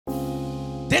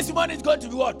This morning is going to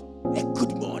be what? A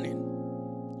good morning.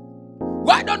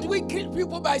 Why don't we greet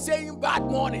people by saying bad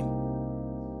morning?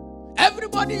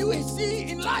 Everybody you will see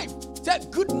in life says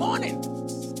good morning.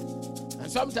 And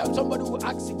sometimes somebody will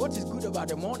ask you, what is good about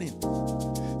the morning?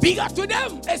 Because to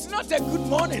them, it's not a good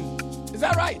morning. Is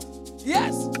that right?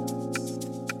 Yes.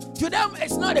 To them,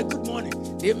 it's not a good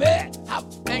morning. They may have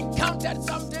encountered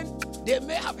something. They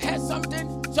may have heard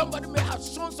something. Somebody may have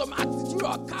shown some attitude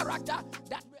or character.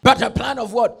 But a plan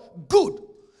of what? Good.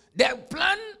 The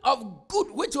plan of good,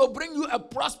 which will bring you a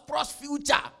prosperous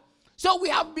future. So we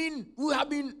have been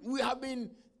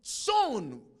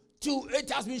shown to.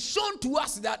 It has been shown to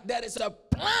us that there is a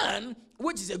plan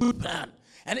which is a good plan,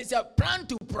 and it's a plan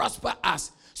to prosper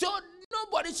us. So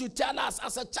nobody should tell us,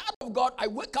 as a child of God, I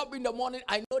wake up in the morning,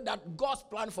 I know that God's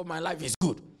plan for my life is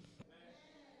good.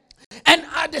 And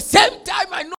at the same time,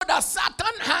 I know that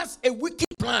Satan has a wicked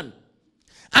plan,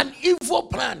 an evil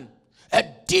plan, a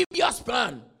devious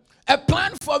plan, a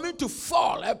plan for me to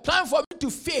fall, a plan for me to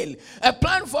fail, a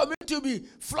plan for me to be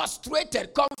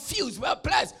frustrated, confused,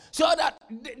 perplexed, so that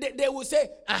they will say,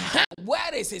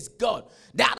 where is his God?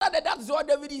 That's what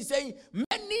David is saying.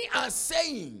 Many are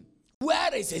saying,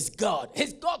 where is his God?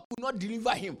 His God could not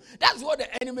deliver him. That's what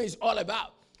the enemy is all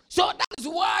about. So that's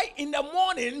why in the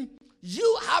morning,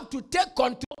 you have to take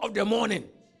control of the morning.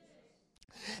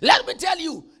 Let me tell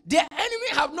you, the enemy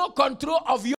have no control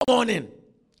of your morning.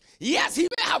 Yes, he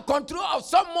may have control of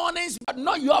some mornings, but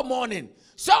not your morning.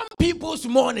 Some people's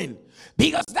morning.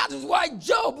 Because that is why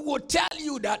Job will tell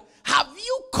you that, have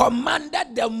you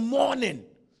commanded the morning?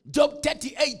 Job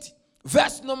 38,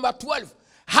 verse number 12.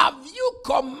 Have you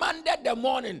commanded the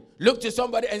morning? Look to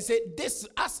somebody and say,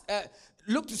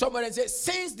 look to somebody and say,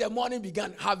 since the morning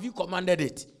began, have you commanded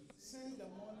it? Since the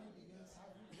morning began,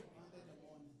 have you commanded the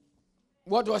morning?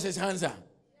 What was his answer?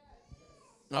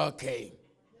 Okay.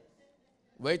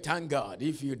 Well, thank God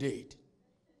if you did.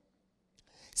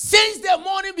 Since the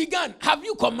morning began, have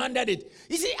you commanded it?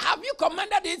 You see, have you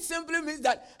commanded it simply means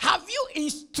that, have you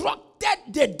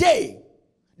instructed the day,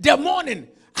 the morning,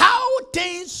 how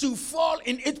things should fall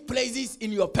in its places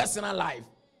in your personal life?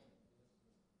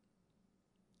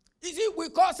 You see, we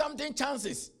call something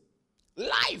chances.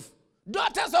 Life,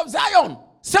 daughters of Zion,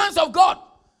 sons of God.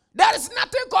 There is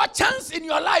nothing called chance in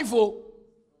your life, oh.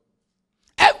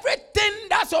 Everything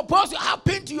that's supposed to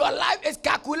happen to your life is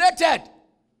calculated.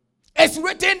 It's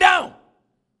written down.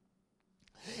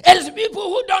 It is people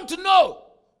who don't know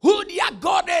who their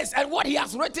God is and what he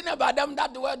has written about them.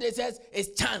 That's the word they says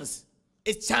is chance.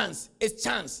 It's chance. It's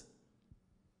chance.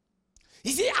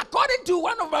 You see, according to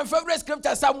one of my favorite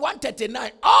scriptures, Psalm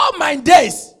 139, all my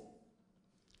days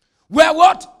were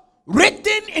what?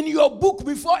 Written in your book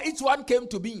before each one came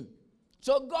to be.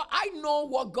 So God, I know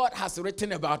what God has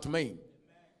written about me.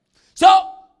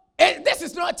 So, this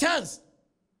is not a chance.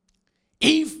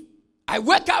 If I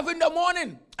wake up in the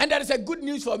morning and there is a good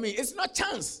news for me, it's not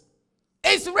chance.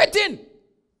 It's written.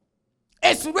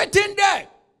 It's written there.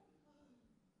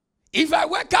 If I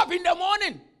wake up in the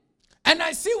morning and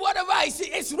I see whatever I see,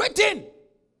 it's written.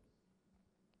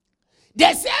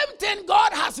 The same thing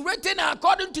God has written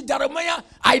according to Jeremiah,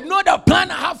 I know the plan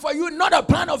I have for you, not a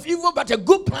plan of evil, but a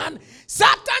good plan.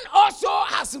 Satan also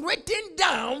has written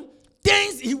down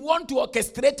things he wants to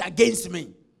orchestrate against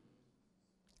me.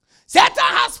 Satan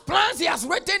has plans he has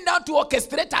written down to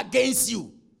orchestrate against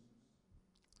you.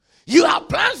 You have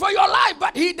plans for your life,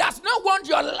 but he does not want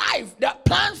your life, the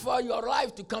plans for your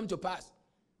life to come to pass.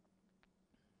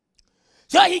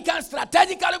 So he can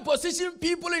strategically position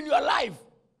people in your life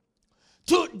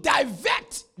to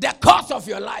divert the course of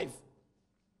your life.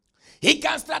 He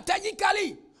can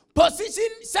strategically position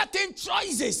certain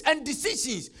choices and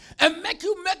decisions and make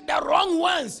you make the wrong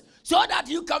ones so that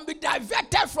you can be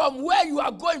diverted from where you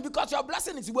are going, because your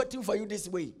blessing is waiting for you this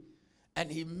way. And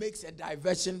he makes a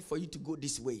diversion for you to go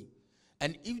this way.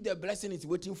 And if the blessing is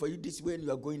waiting for you this way and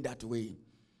you are going that way,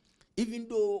 even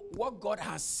though what God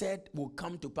has said will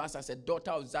come to pass as a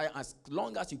daughter of Zion, as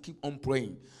long as you keep on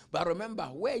praying. But remember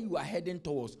where you are heading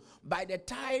towards. By the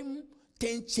time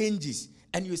things changes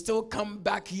and you still come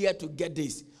back here to get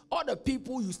this, all the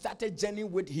people you started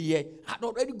journeying with here had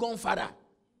already gone further.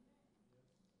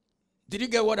 Did you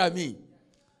get what I mean?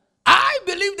 I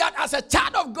believe that as a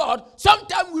child of God,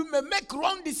 sometimes we may make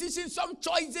wrong decisions, some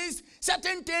choices,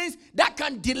 certain things that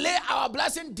can delay our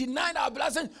blessing, deny our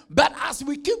blessing. But as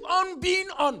we keep on being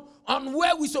on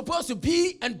where we're supposed to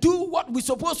be and do what we're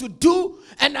supposed to do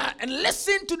and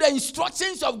listen to the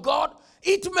instructions of God,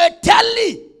 it may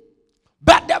tarry.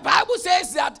 But the Bible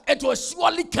says that it will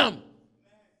surely come.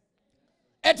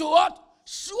 It will what?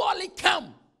 Surely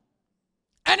come.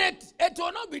 And it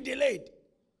will not be delayed.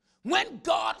 when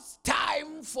God's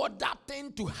time for that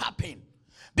thing to happen,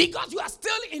 because you are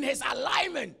still in his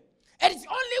alignment. And it's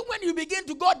only when you begin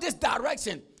to go this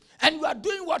direction and you are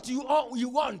doing what you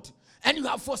want, and you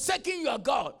have forsaken your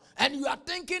God, and you are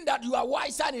thinking that you are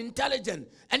wise and intelligent,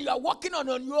 and you are walking on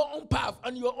your own path,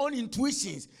 on your own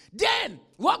intuitions, then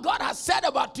what God has said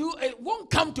about you, it won't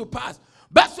come to pass.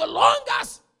 But so long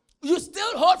as you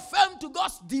still hold firm to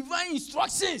God's divine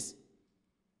instructions,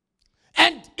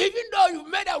 and even though you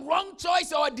made a wrong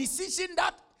choice or a decision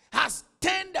that has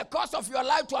turned the course of your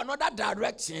life to another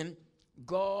direction,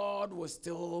 God will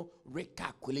still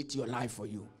recalculate your life for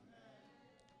you.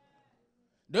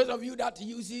 Those of you that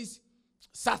uses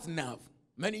sat-nav,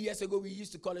 many years ago we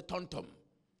used to call it tom-tom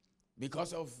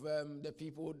because of the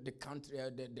people, the country,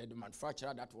 the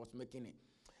manufacturer that was making it.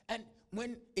 And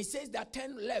when it says that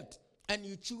turn left and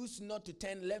you choose not to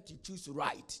turn left, you choose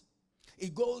right.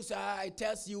 It goes, it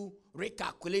tells you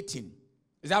recalculating.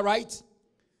 Is that right?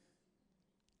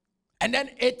 And then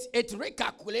it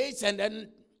recalculates and then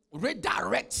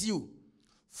redirects you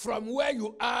from where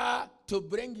you are to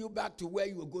bring you back to where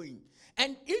you are going.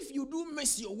 And if you do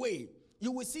miss your way,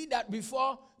 you will see that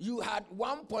before you had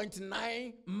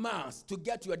 1.9 miles to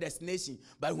get to your destination.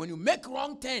 But when you make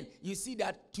wrong turn, you see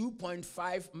that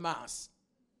 2.5 miles.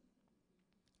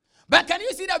 But can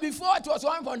you see that before it was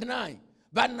 1.9?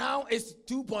 But now it's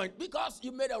 2 because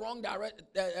you made a wrong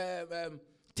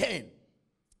turn.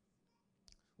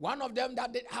 One of them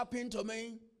that did happen to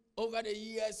me over the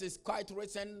years is quite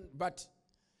recent, but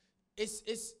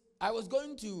I was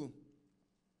going to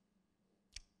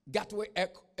Gatwick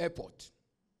Airport.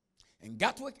 In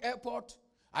Gatwick Airport,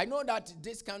 I know that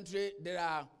this country, there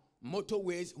are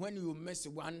motorways. When you miss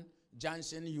one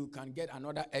junction, you can get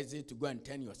another exit to go and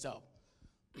turn yourself.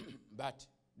 But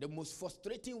the most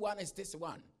frustrating one is this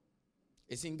one.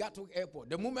 It's in Gatwick Airport.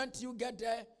 The moment you get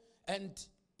there and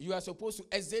you are supposed to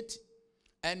exit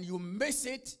and you miss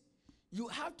it, you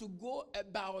have to go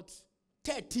about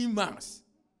 13 miles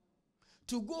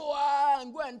to go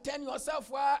and turn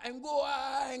yourself and go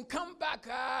and come back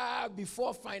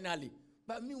before finally.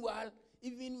 But meanwhile,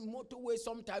 even motorway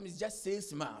sometimes just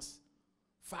 6 miles,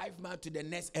 5 miles to the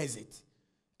next exit,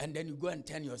 and then you go and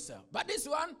turn yourself. But this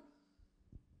one,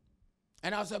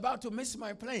 and I was about to miss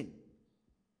my plane.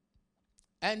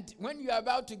 And when you're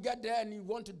about to get there and you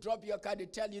want to drop your car, they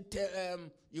tell you,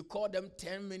 you call them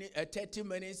 30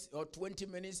 minutes or 20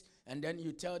 minutes, and then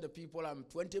you tell the people, I'm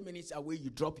 20 minutes away,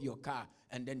 you drop your car,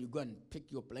 and then you go and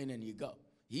pick your plane and you go.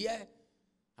 Here,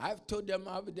 I've told them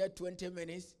I'll be there 20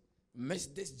 minutes, miss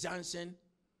this junction.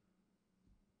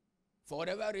 For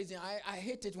whatever reason, I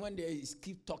hate it when they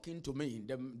keep talking to me,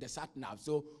 the sat-nav.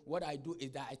 So what I do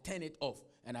is that I turn it off,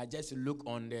 and I just look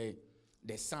on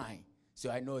the sign. So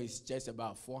I know it's just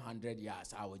about 400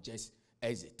 yards. I will just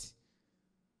exit.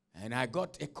 And I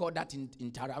got a call that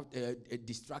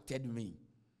distracted me.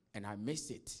 And I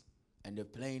missed it. And the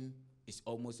plane is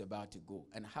almost about to go.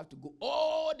 And I have to go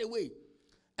all the way.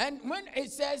 And when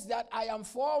it says that I am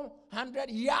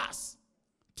 400 yards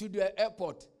to the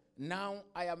airport, now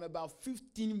I am about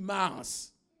 15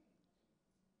 miles.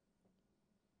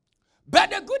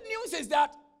 But the good news is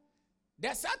that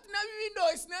the sat-nav, even though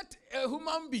it's not a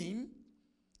human being,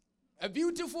 a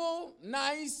beautiful,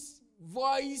 nice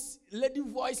voice, lady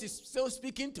voice is still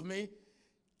speaking to me,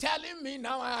 telling me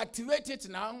now, I activate it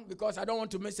now because I don't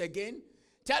want to miss again,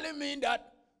 telling me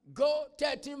that go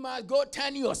 30 miles, go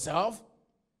turn yourself,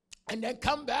 and then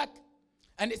come back,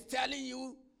 and it's telling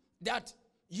you that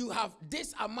you have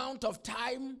this amount of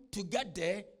time to get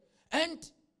there. And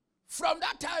from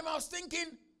that time, I was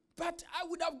thinking, but I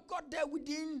would have got there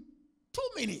within 2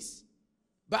 minutes.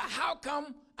 But how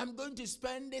come I'm going to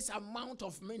spend this amount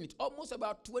of minutes, almost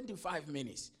about 25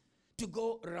 minutes, to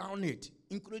go around it,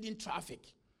 including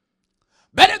traffic?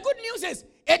 But the good news is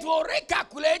it will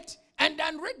recalculate and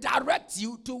then redirect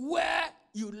you to where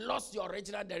you lost your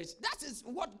original direction. That is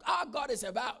what our God is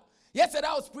about. Yesterday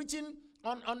I was preaching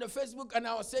on the Facebook, and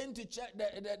I was saying to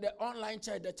the online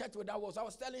church, the church where I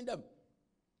was telling them,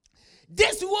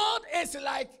 this world is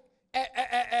like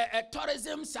a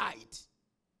tourism site.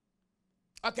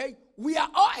 Okay, we are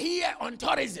all here on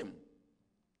tourism.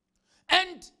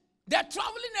 And the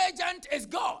traveling agent is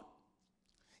God.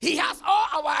 He has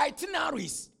all our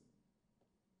itineraries.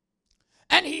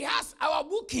 And he has our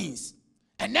bookings.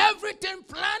 And everything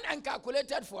planned and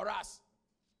calculated for us.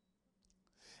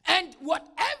 And whatever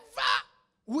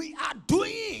we are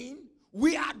doing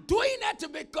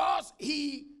it because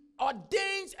he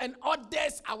ordains and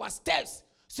orders our steps,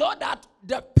 so that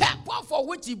the purpose for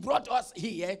which he brought us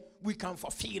here, we can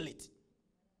fulfill it.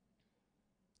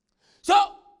 So,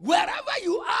 wherever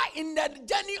you are in the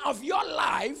journey of your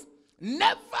life,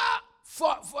 Never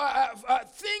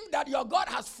think that your God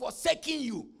has forsaken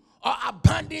you or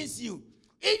abandons you.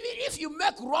 Even if you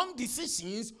make wrong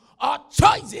decisions or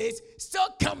choices,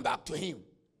 still come back to him.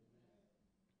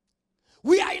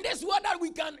 We are in this world that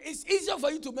it's easier for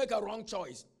you to make a wrong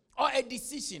choice or a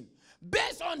decision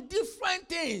based on different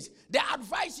things, the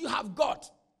advice you have got,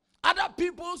 other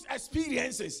people's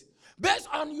experiences, based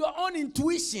on your own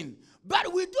intuition.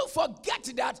 But we do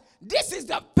forget that this is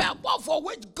the purpose for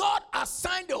which God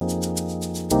assigned us.